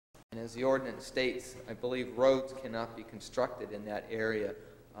And as the ordinance states, I believe roads cannot be constructed in that area,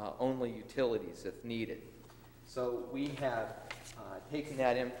 only utilities if needed. So we have taken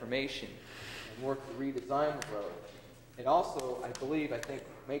that information and worked to redesign the road. It also, I think,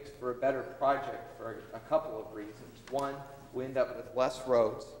 makes for a better project for a couple of reasons. One, we end up with less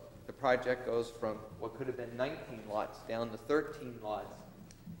roads. The project goes from what could have been 19 lots down to 13 lots.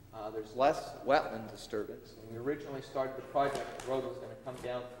 There's less wetland disturbance. When we originally started the project, the road was going to come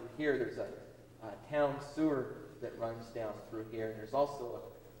down through here. There's a town sewer that runs down through here, and there's also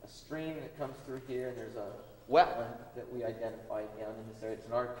a stream that comes through here, and there's a wetland that we identified down in this area. It's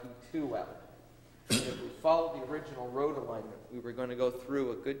an RP2 wetland. And if we follow the original road alignment, we were going to go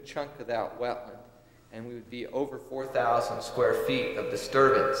through a good chunk of that wetland, and we would be over 4,000 square feet of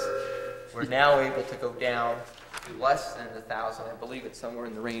disturbance. We're now able to go down to less than 1,000. I believe it's somewhere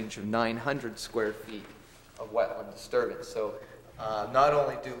in the range of 900 square feet of wetland disturbance. So not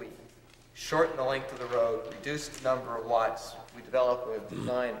only do we shorten the length of the road, reduce the number of lots, we develop a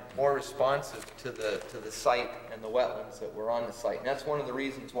design more responsive to the site and the wetlands that were on the site. And that's one of the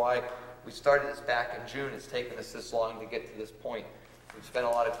reasons why we started this back in June. It's taken us this long to get to this point. We've spent a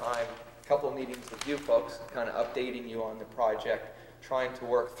lot of time, a couple of meetings with you folks, kind of updating you on the project, trying to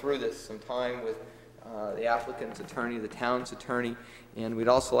work through this, some time with the applicant's attorney, the town's attorney, and we'd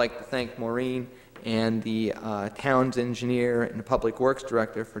also like to thank Maureen and the town's engineer and the public works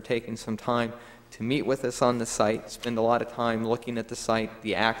director for taking some time to meet with us on the site, spend a lot of time looking at the site,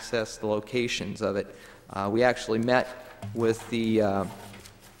 the access, the locations of it. We actually met with the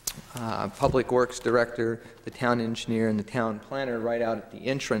public works director, the town engineer, and the town planner right out at the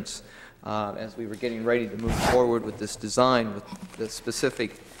entrance as we were getting ready to move forward with this design with the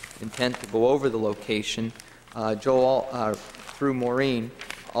specific intent to go over the location. Joel, through Maureen,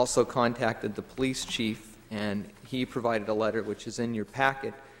 also contacted the police chief, and he provided a letter which is in your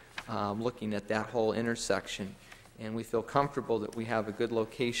packet looking at that whole intersection, and we feel comfortable that we have a good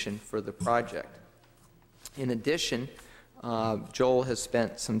location for the project. In addition, Joel has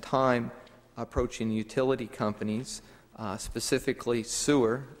spent some time approaching utility companies, specifically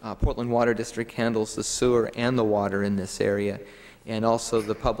sewer. Portland Water District handles the sewer and the water in this area, and also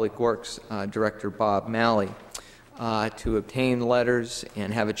the Public Works Director, Bob Malley, to obtain letters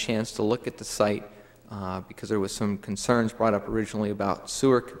and have a chance to look at the site because there was some concerns brought up originally about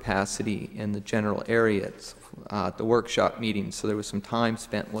sewer capacity in the general areas at the workshop meeting. So there was some time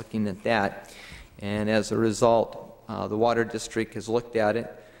spent looking at that, and as a result, the Water District has looked at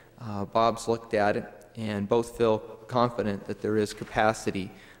it, Bob's looked at it, and both feel confident that there is capacity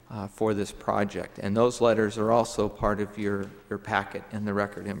for this project. And those letters are also part of your packet and the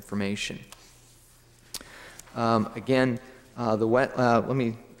record information. Again, let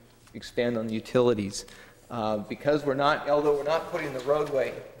me expand on the utilities. Because although we're not putting the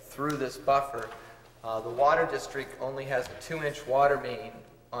roadway through this buffer, the Water District only has a 2-inch water main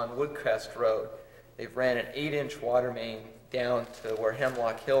on Woodcrest Road. They've ran an 8-inch water main down to where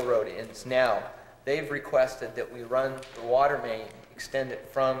Hemlock Hill Road ends now. They've requested that we run the water main, extend it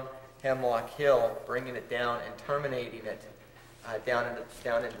from Hemlock Hill, bringing it down and terminating it down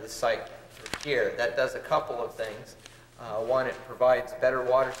into the site here. That does a couple of things. One, it provides better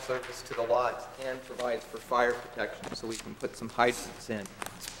water service to the lots and provides for fire protection, so we can put some hydrants in.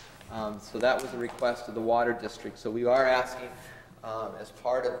 So that was a request of the Water District. So we are asking, as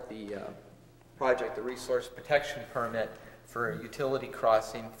part of the project, the resource protection permit for a utility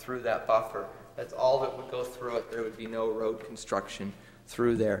crossing through that buffer. That's all that would go through it. There would be no road construction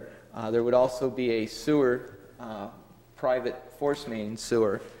through there. There would also be a sewer, private force main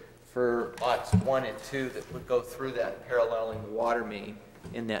sewer for lots 1 and 2 that would go through that, paralleling the water main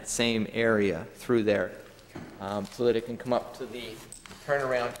in that same area through there, so that it can come up to the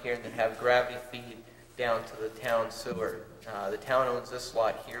turnaround here and then have gravity feed down to the town sewer. The town owns this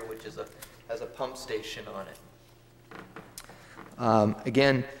lot here, which is has a pump station on it.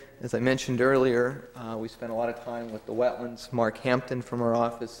 Again, as I mentioned earlier, we spent a lot of time with the wetlands. Mark Hampton from our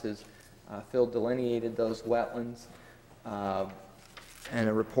office has delineated those wetlands, and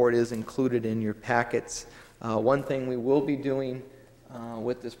a report is included in your packets. One thing we will be doing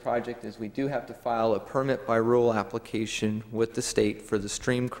with this project is we do have to file a permit by rule application with the state for the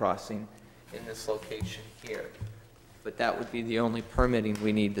stream crossing in this location here. But that would be the only permitting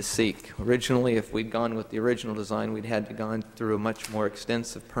we need to seek. Originally, if we'd gone with the original design, we'd had to gone through a much more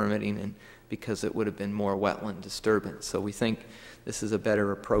extensive permitting, and because it would have been more wetland disturbance. So we think this is a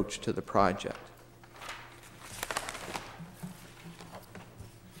better approach to the project.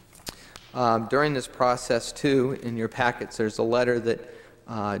 During this process, too, in your packets, there's a letter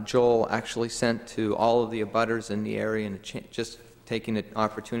that Joel actually sent to all of the abutters in the area, and just taking an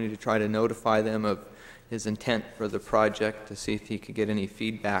opportunity to try to notify them of his intent for the project to see if he could get any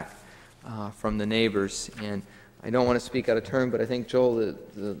feedback from the neighbors. And I don't want to speak out of turn, but I think, Joel,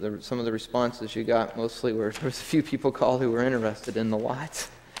 some of the responses you got mostly were, there was a few people called who were interested in the lots.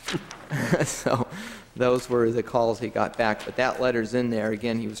 So those were the calls he got back. But that letter's in there.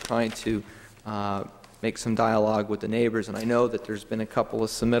 Again, he was trying to make some dialogue with the neighbors. And I know that there's been a couple of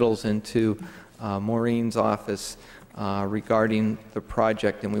submittals into Maureen's office regarding the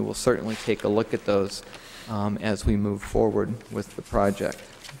project, and we will certainly take a look at those as we move forward with the project.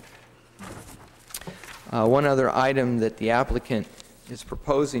 One other item that the applicant is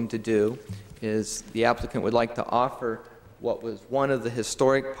proposing to do is the applicant would like to offer what was one of the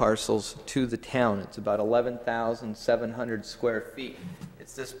historic parcels to the town. It's about 11,700 square feet.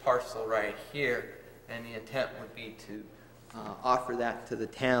 It's this parcel right here, and the intent would be to offer that to the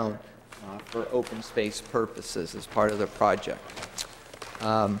town for open space purposes as part of the project.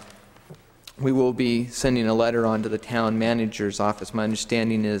 We will be sending a letter on to the town manager's office. My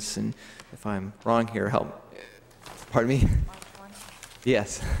understanding is, and if I'm wrong here, help. Pardon me?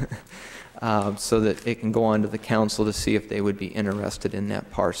 Yes. So that it can go on to the council to see if they would be interested in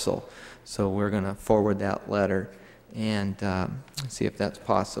that parcel. So we're going to forward that letter and see if that's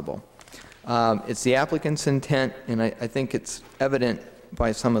possible. It's the applicant's intent, and I think it's evident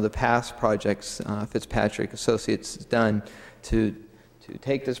by some of the past projects Fitzpatrick Associates has done to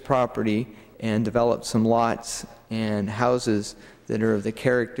take this property and develop some lots and houses that are of the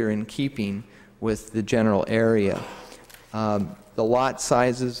character in keeping with the general area. The lot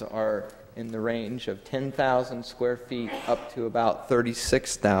sizes are in the range of 10,000 square feet up to about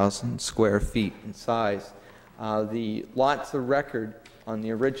 36,000 square feet in size. The lots of record on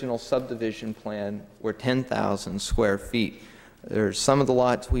the original subdivision plan were 10,000 square feet. There's some of the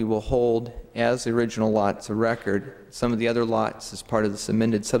lots we will hold as the original lots of record. Some of the other lots, as part of this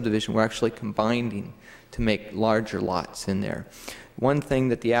amended subdivision, we're actually combining to make larger lots in there. One thing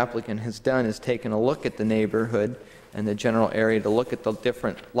that the applicant has done is taken a look at the neighborhood and the general area to look at the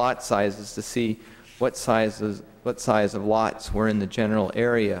different lot sizes to see what size of lots were in the general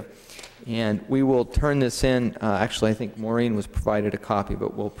area. And we will turn this in. Actually, I think Maureen was provided a copy,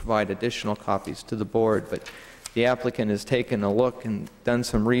 but we'll provide additional copies to the board. But the applicant has taken a look and done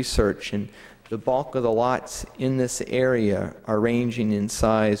some research, and the bulk of the lots in this area are ranging in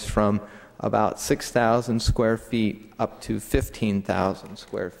size from about 6,000 square feet up to 15,000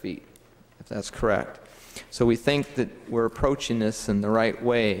 square feet, if that's correct. So we think that we're approaching this in the right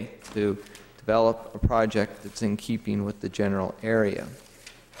way to develop a project that's in keeping with the general area.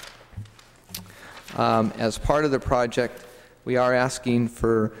 As part of the project, we are asking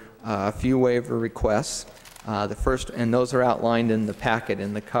for a few waiver requests. The first, and those are outlined in the packet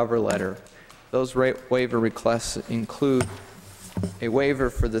in the cover letter. Those waiver requests include a waiver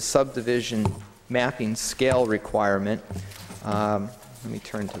for the subdivision mapping scale requirement. Let me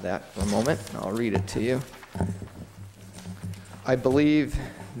turn to that for a moment, and I'll read it to you. I believe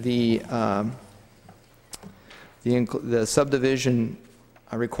the subdivision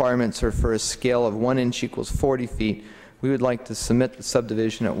requirements are for a scale of 1 inch equals 40 feet. We would like to submit the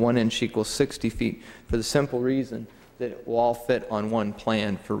subdivision at 1 inch equals 60 feet for the simple reason that it will all fit on one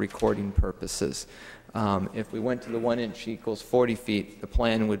plan for recording purposes. If we went to the 1 inch equals 40 feet, the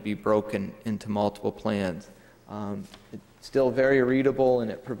plan would be broken into multiple plans. It's still very readable, and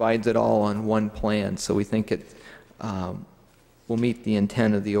it provides it all on one plan, so we think it will meet the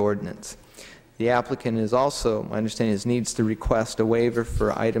intent of the ordinance. The applicant is also, my understanding is, needs to request a waiver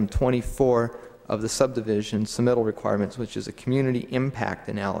for item 24 of the subdivision submittal requirements, which is a community impact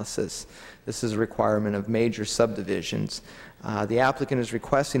analysis. This is a requirement of major subdivisions. The applicant is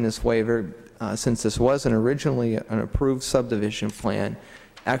requesting this waiver since this wasn't originally an approved subdivision plan,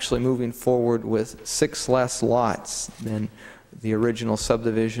 actually moving forward with 6 less lots than the original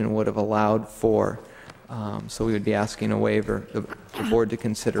subdivision would have allowed for. So we would be asking a waiver, the board to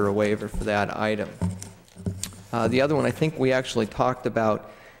consider a waiver for that item. The other one I think we actually talked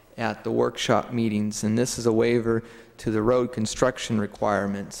about at the workshop meetings, and this is a waiver to the road construction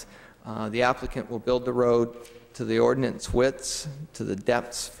requirements. The applicant will build the road to the ordinance widths, to the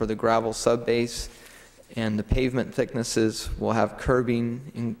depths for the gravel subbase, and the pavement thicknesses will have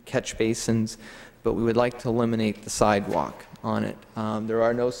curbing in catch basins, but we would like to eliminate the sidewalk on it. There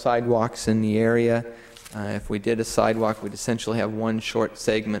are no sidewalks in the area. If we did a sidewalk, we'd essentially have one short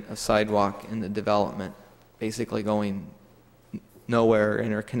segment of sidewalk in the development, basically going nowhere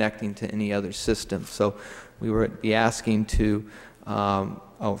interconnecting to any other system. So we would be asking to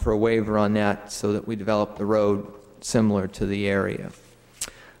for a waiver on that so that we develop the road similar to the area.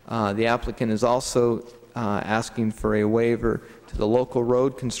 The applicant is also asking for a waiver to the local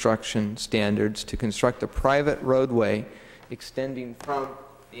road construction standards to construct a private roadway extending from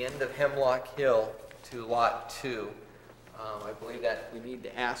the end of Hemlock Hill to Lot 2. I believe that we need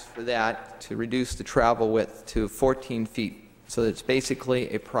to ask for that to reduce the travel width to 14 feet. So it's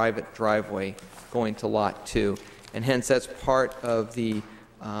basically a private driveway going to Lot 2. And hence that's part of the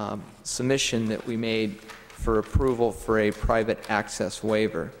submission that we made for approval for a private access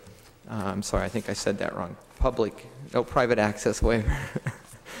waiver. I'm sorry, I think I said that wrong. Private access waiver.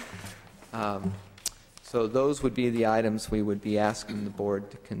 So those would be the items we would be asking the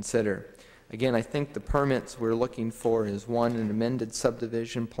board to consider. Again, I think the permits we're looking for is 1, an amended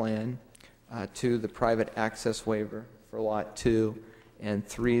subdivision plan, 2, the private access waiver for Lot 2, and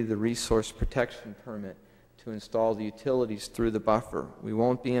 3, the resource protection permit to install the utilities through the buffer. We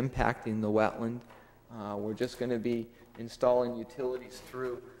won't be impacting the wetland. We're just going to be installing utilities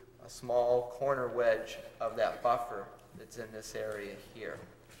through a small corner wedge of that buffer that's in this area here.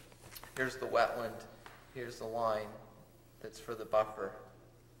 Here's the wetland. Here's the line that's for the buffer,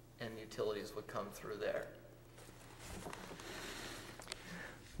 and utilities would come through there.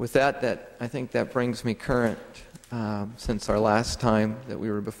 With that, I think that brings me current since our last time that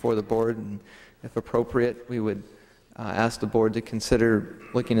we were before the board, and if appropriate, we would ask the board to consider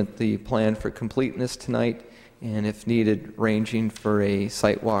looking at the plan for completeness tonight, and if needed, ranging for a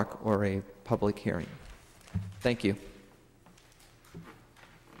site walk or a public hearing. Thank you.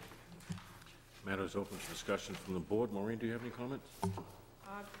 Matter is open for discussion from the board. Maureen, do you have any comments?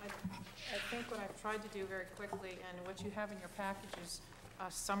 I think what I've tried to do very quickly, and what you have in your package is a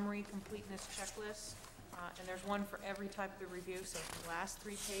summary completeness checklist, and there's one for every type of review. So the last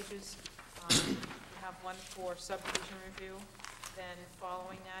 3 pages, you have one for subdivision review. Then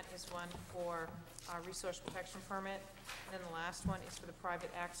following that is one for resource protection permit, and then the last one is for the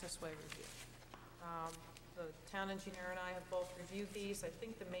private access way review. The town engineer and I have both reviewed these. I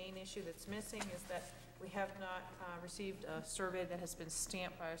think the main issue that's missing is that we have not received a survey that has been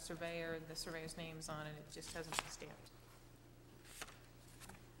stamped by a surveyor, and the surveyor's name's on it. It just hasn't been stamped.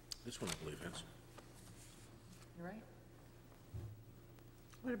 This one, I believe, is. You're right.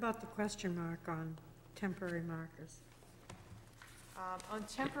 What about the question mark on temporary markers? On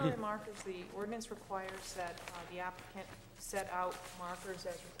temporary markers, the ordinance requires that the applicant set out markers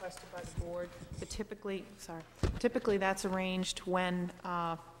as requested by the board, but typically that's arranged when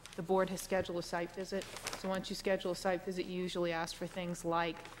the board has scheduled a site visit. So once you schedule a site visit, you usually ask for things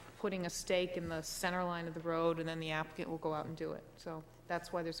like putting a stake in the center line of the road, and then the applicant will go out and do it. So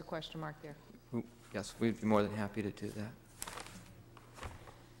that's why there's a question mark there. Yes, we'd be more than happy to do that.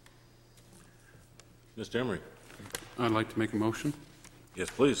 Mr. Emery. I'd like to make a motion. Yes,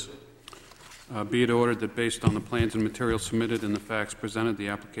 please. Be it ordered that based on the plans and materials submitted and the facts presented, the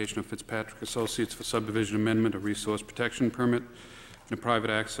application of Fitzpatrick Associates for subdivision amendment, a resource protection permit, and a private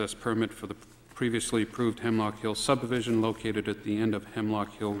access permit for the previously approved Hemlock Hill subdivision located at the end of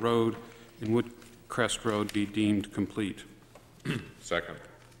Hemlock Hill Road and Woodcrest Road be deemed complete. Second.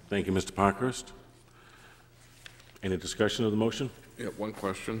 Thank you, Mr. Parkhurst. Any discussion of the motion? Yeah, one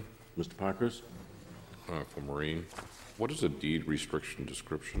question Mr. Parkhurst. for Maureen. What is a deed restriction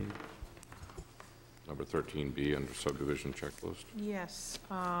description? Number 13B under subdivision checklist. Yes.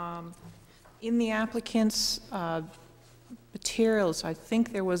 In the applicant's materials, I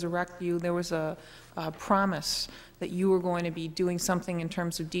think there was a promise that you were going to be doing something in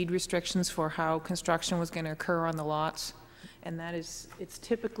terms of deed restrictions for how construction was going to occur on the lots, and it's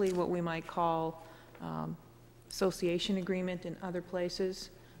typically what we might call association agreement in other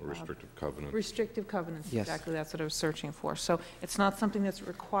places. A restrictive covenant. Restrictive covenants, yes. Exactly, that's what I was searching for. So it's not something that's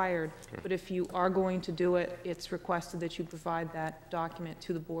required, Okay. but if you are going to do it, it's requested that you provide that document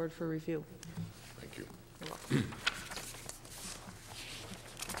to the board for review. Thank you. You're welcome.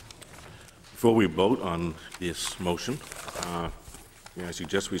 Before we vote on this motion, may I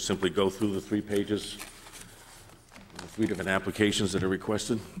suggest we simply go through the 3 pages, the 3 different applications that are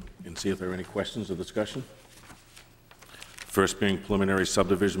requested, and see if there are any questions or discussion. First being preliminary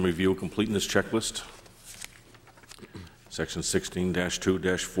subdivision review completeness checklist, section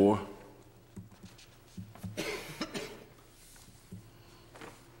 16-2-4.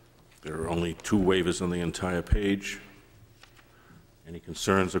 There are only 2 waivers on the entire page. Any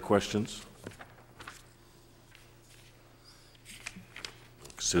concerns or questions?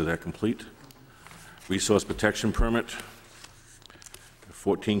 Consider that complete. Resource protection permit.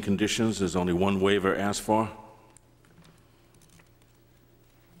 14 conditions. There's only 1 waiver asked for.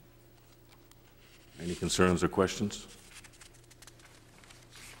 Any concerns or questions?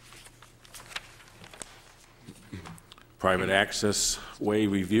 Private access way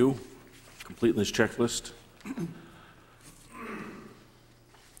review, completeness checklist.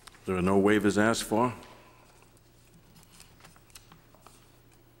 There are no waivers asked for.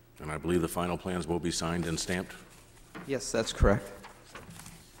 And I believe the final plans will be signed and stamped. Yes, that's correct.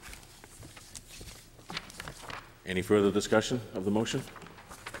 Any further discussion of the motion?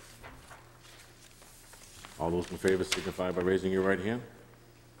 All those in favor signify by raising your right hand.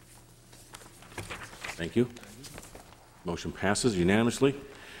 Thank you. Motion passes unanimously.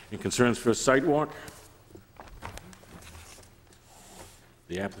 Any concerns for a sidewalk?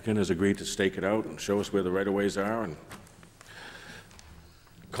 The applicant has agreed to stake it out and show us where the right-of-ways are and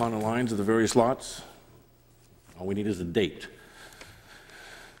corner lines of the various lots. All we need is a date.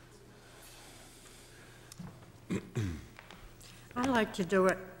 I'd like to do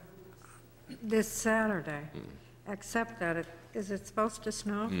it this Saturday, except that is it supposed to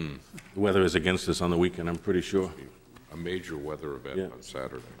snow? The weather is against us on the weekend, I'm pretty sure. A major weather event Yeah. on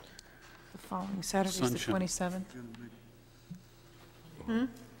Saturday. The following Saturday is the Sunshine. 27th. The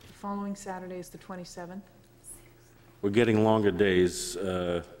following Saturday is the 27th. We're getting longer days.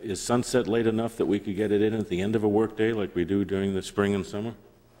 Is sunset late enough that we could get it in at the end of a workday like we do during the spring and summer?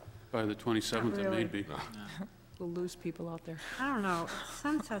 By the 27th, it may Really? be. We'll lose people out there. I don't know,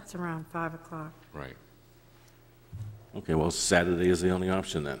 sunset's around 5 o'clock. Right. Okay, well, Saturday is the only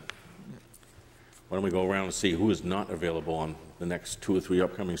option then. Why don't we go around and see who is not available on the next 2 or 3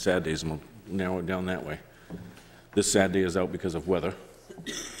 upcoming Saturdays, and we'll narrow it down that way. This Saturday is out because of weather.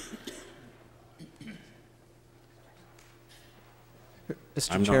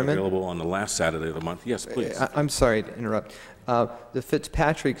 Mr. I'm not Chairman? available on the last Saturday of the month. Yes, please. I'm sorry to interrupt. The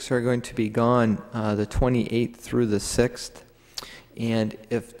Fitzpatricks are going to be gone the 28th through the 6th, and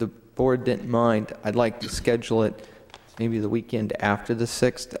if the board didn't mind, I'd like to schedule it maybe the weekend after the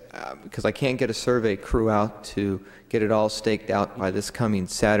 6th, because I can't get a survey crew out to get it all staked out by this coming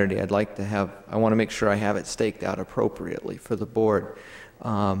Saturday. I want to make sure I have it staked out appropriately for the board.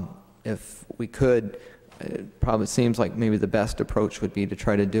 If we could, it probably seems like maybe the best approach would be to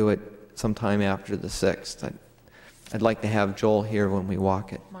try to do it sometime after the 6th. I'd like to have Joel here when we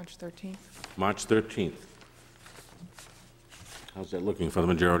walk it. March 13th. March 13th. How's that looking for the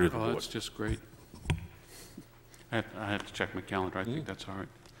majority of the Oh, board? that's just great. I have to check my calendar. I think that's all right.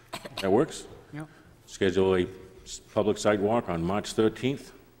 That works? Yep. Schedule a public sidewalk on March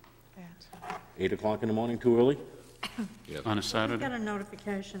 13th, 8 o'clock in the morning, too early? On a I Saturday? got a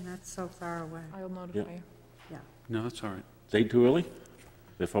notification that's so far away. I'll notify you. Yeah. No, that's all right. Is 8 too early?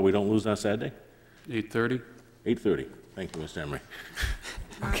 Therefore, we don't lose our Saturday? 8:30? 8:30. Thank you, Mr. Emery.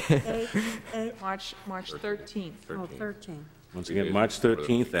 Okay. 8, March 13th. oh, 13. Once again, March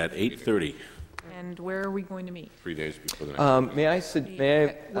 13th at 8:30. And where are we going to meet? 3 days before the next. May I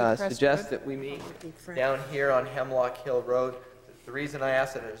Woodcrest suggest Road? that we meet Would be French. down here on Hemlock Hill Road? The reason I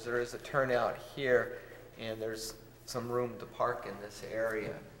ask it is there is a turnout here, and there's some room to park in this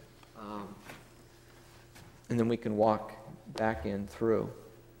area. And then we can walk back in through.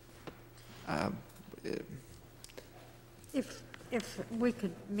 If we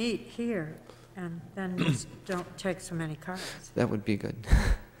could meet here and then just don't take so many cars, That would be good.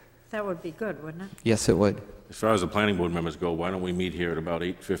 that would be good, wouldn't it? Yes, it would. As far as the planning board members go, why don't we meet here at about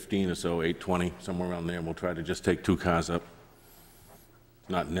 8:15 or so, 8:20, somewhere around there, and we'll try to just take 2 cars up.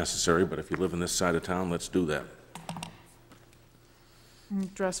 Not necessary, but if you live in this side of town, let's do that.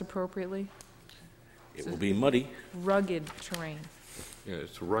 Dress appropriately. It will be muddy. Rugged terrain. Yeah,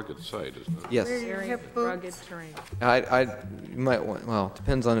 it's a rugged site, isn't it? Yes. Wear your Very hip rugged boots. terrain. You might want, well, it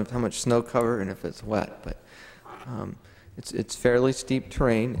depends on how much snow cover and if it's wet, but it's fairly steep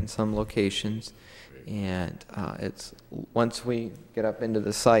terrain in some locations, and once we get up into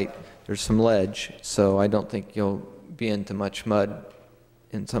the site, there's some ledge, so I don't think you'll be into much mud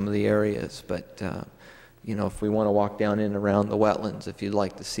in some of the areas, but if we want to walk down in around the wetlands, if you'd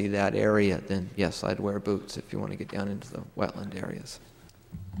like to see that area, then yes, I'd wear boots if you want to get down into the wetland areas.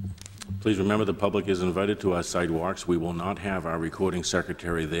 Please remember the public is invited to our sidewalks. We will not have our recording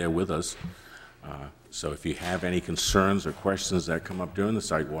secretary there with us. So if you have any concerns or questions that come up during the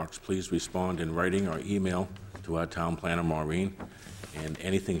sidewalks, please respond in writing or email to our town planner, Maureen. And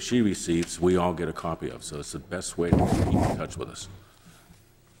anything she receives, we all get a copy of. So it's the best way to keep in touch with us.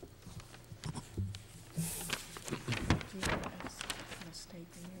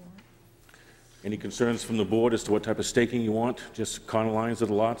 Any concerns from the board as to what type of staking you want? Just corner lines of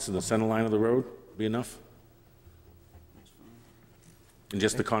the lots and the center line of the road be enough? And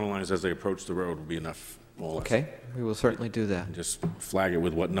just the corner lines as they approach the road will be enough, more or less. Okay, we will certainly do that. And just flag it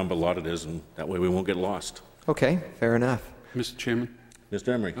with what number lot it is, and that way we won't get lost. Okay, fair enough. Mr. Chairman?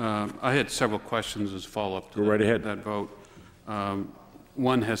 Mr. Emery? I had several questions as follow-up to Go right ahead. that vote.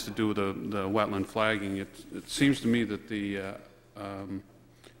 One has to do with the wetland flagging. It seems to me that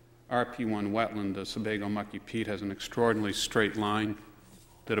RP1 wetland, the Sebago Mucky Peat, has an extraordinarily straight line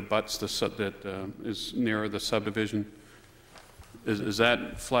that abuts that is nearer the subdivision. Is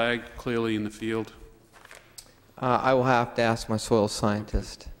that flagged clearly in the field? I will have to ask my soil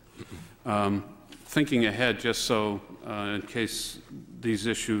scientist. Thinking ahead, just so in case these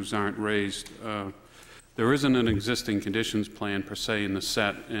issues aren't raised, there isn't an existing conditions plan per se in the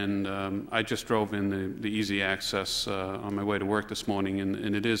set, and I just drove in the easy access on my way to work this morning,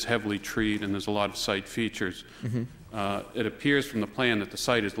 and it is heavily treed, and there's a lot of site features. It appears from the plan that the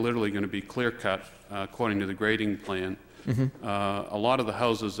site is literally going to be clear-cut according to the grading plan. A lot of the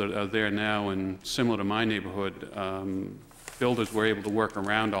houses that are there now, and similar to my neighborhood, builders were able to work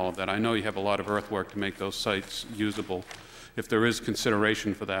around all of that. I know you have a lot of earthwork to make those sites usable. If there is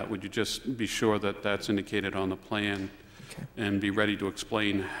consideration for that, would you just be sure that that's indicated on the plan and be ready to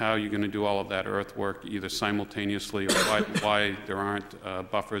explain how you're going to do all of that earthwork either simultaneously or why there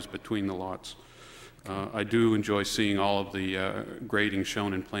aren't buffers between the lots? I do enjoy seeing all of the grading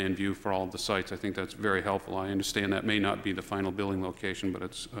shown in plan view for all of the sites. I think that's very helpful. I understand that may not be the final building location, but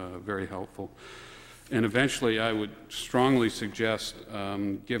it's very helpful. And eventually, I would strongly suggest,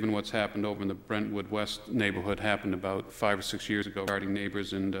 given what's happened over in the Brentwood West neighborhood, happened about 5 or 6 years ago regarding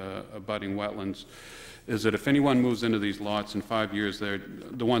neighbors and abutting wetlands, is that if anyone moves into these lots in 5 years, they're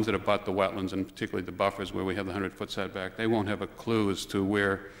the ones that abut the wetlands, and particularly the buffers where we have the 100-foot setback, they won't have a clue as to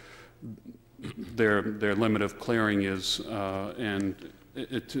where their limit of clearing is, and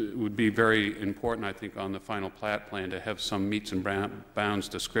it would be very important, I think, on the final plat plan to have some meets and bounds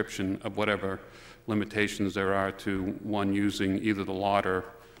description of whatever limitations there are to one using either the lot or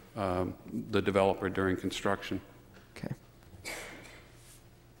the developer during construction. Okay.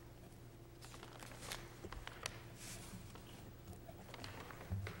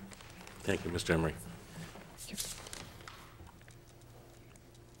 Thank you, Mr. Emery.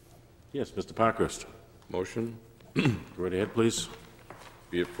 Yes, Mr. Parkhurst. Motion, Go right ahead, please.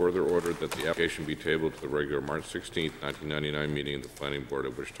 be it further ordered that the application be tabled to the regular March 16th, 1999 meeting of the planning board,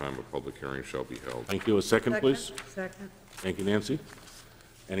 at which time a public hearing shall be held. Thank you. A second, please. Second. Thank you, Nancy.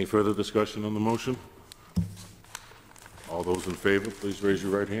 Any further discussion on the motion? All those in favor, please raise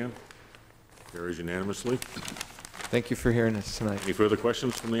your right hand. Carries unanimously. Thank you for hearing us tonight. Any further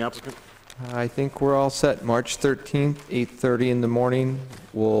questions from the applicant? I think we're all set. March 13th, 8:30 in the morning.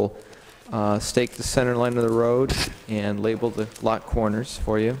 We'll stake the center line of the road and label the lot corners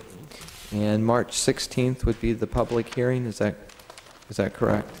for you. And March 16th would be the public hearing. Is that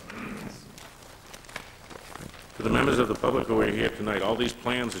correct? For the members of the public who are here tonight, all these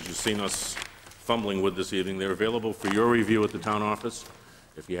plans that you've seen us fumbling with this evening, they're available for your review at the town office.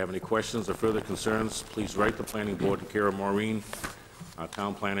 If you have any questions or further concerns, please write the planning board in care of Maureen, our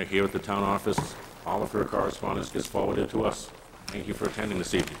town planner here at the town office. All of her correspondence gets forwarded to us. Thank you for attending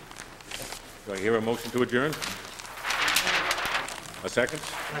this evening. Do I hear a motion to adjourn? A second?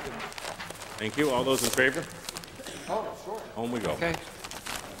 Second. Thank you. All those in favor? Oh, sure. Home we go. Okay.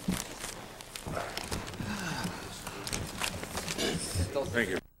 Thank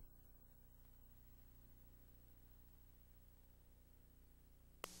you.